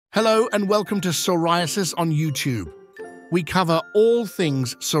Hello and welcome to Psoriasis on YouTube. We cover all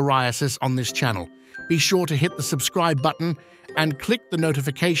things psoriasis on this channel. Be sure to hit the subscribe button and click the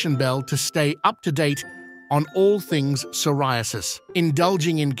notification bell to stay up to date on all things psoriasis.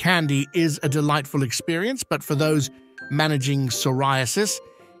 Indulging in candy is a delightful experience, but for those managing psoriasis,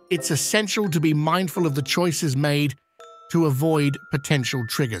 it's essential to be mindful of the choices made to avoid potential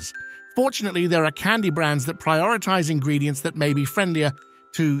triggers. Fortunately, there are candy brands that prioritize ingredients that may be friendlier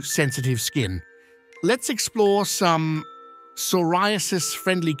to sensitive skin. Let's explore some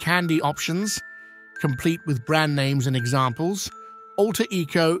psoriasis-friendly candy options, complete with brand names and examples. Alter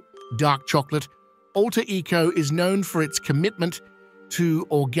Eco Dark Chocolate. Alter Eco is known for its commitment to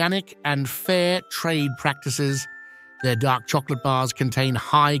organic and fair trade practices. Their dark chocolate bars contain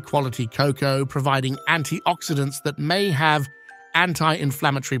high-quality cocoa, providing antioxidants that may have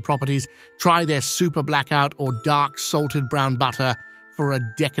anti-inflammatory properties. Try their Super Blackout or Dark Salted Brown Butter for a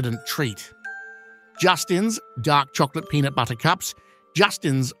decadent treat. Justin's Dark Chocolate Peanut Butter Cups.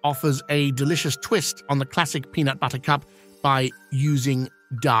 Justin's offers a delicious twist on the classic peanut butter cup by using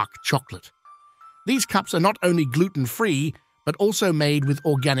dark chocolate. These cups are not only gluten-free, but also made with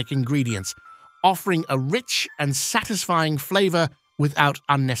organic ingredients, offering a rich and satisfying flavor without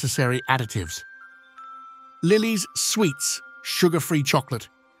unnecessary additives. Lily's Sweets Sugar-Free Chocolate.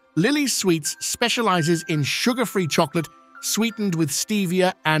 Lily's Sweets specializes in sugar-free chocolate sweetened with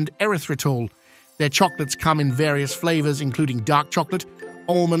stevia and erythritol. Their chocolates come in various flavors, including dark chocolate,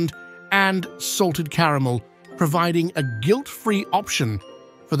 almond, and salted caramel, providing a guilt-free option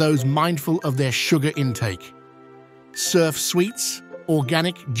for those mindful of their sugar intake. Surf Sweets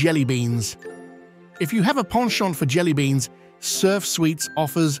Organic Jelly Beans. If you have a penchant for jelly beans, Surf Sweets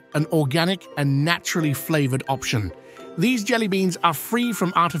offers an organic and naturally flavored option. These jelly beans are free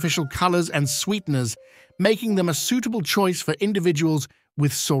from artificial colors and sweeteners, making them a suitable choice for individuals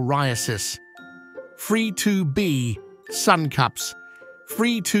with psoriasis. Free-to-Be Sun Cups.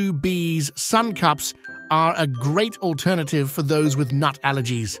 Free-to-Be's Sun Cups are a great alternative for those with nut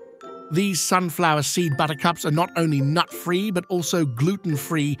allergies. These sunflower seed butter cups are not only nut-free but also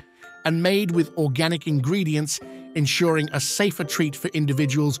gluten-free and made with organic ingredients, ensuring a safer treat for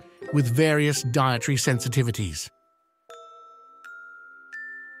individuals with various dietary sensitivities.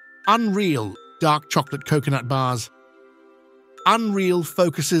 Unreal Dark Chocolate Coconut Bars. Unreal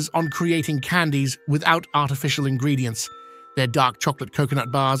focuses on creating candies without artificial ingredients. Their dark chocolate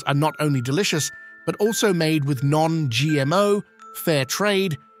coconut bars are not only delicious, but also made with non-GMO, fair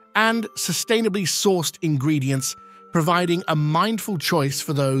trade, and sustainably sourced ingredients, providing a mindful choice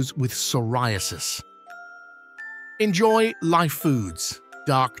for those with psoriasis. Enjoy Life Foods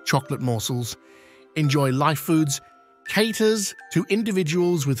Dark Chocolate Morsels. Enjoy Life Foods caters to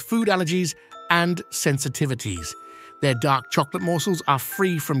individuals with food allergies and sensitivities. Their dark chocolate morsels are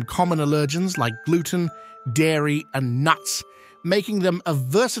free from common allergens like gluten, dairy, and nuts, making them a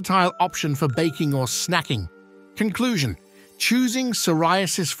versatile option for baking or snacking. Conclusion: choosing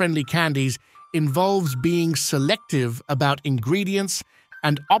psoriasis-friendly candies involves being selective about ingredients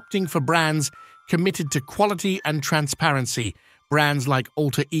and opting for brands committed to quality and transparency. Brands like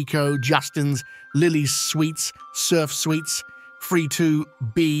Alter Eco, Justin's, Lily's Sweets, Surf Sweets,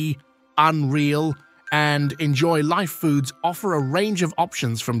 Free-to-Be, Unreal, and Enjoy Life Foods offer a range of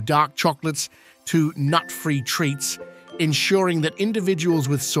options from dark chocolates to nut-free treats, ensuring that individuals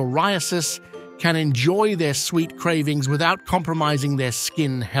with psoriasis can enjoy their sweet cravings without compromising their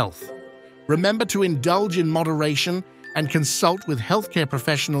skin health. Remember to indulge in moderation and consult with healthcare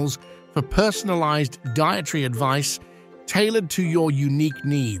professionals for personalized dietary advice tailored to your unique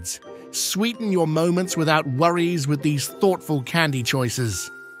needs. Sweeten your moments without worries with these thoughtful candy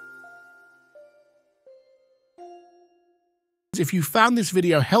choices. If you found this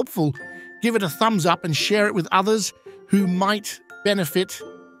video helpful, give it a thumbs up and share it with others who might benefit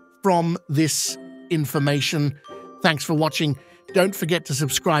from this information. Thanks for watching. Don't forget to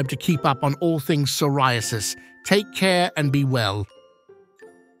subscribe to keep up on all things psoriasis. Take care and be well.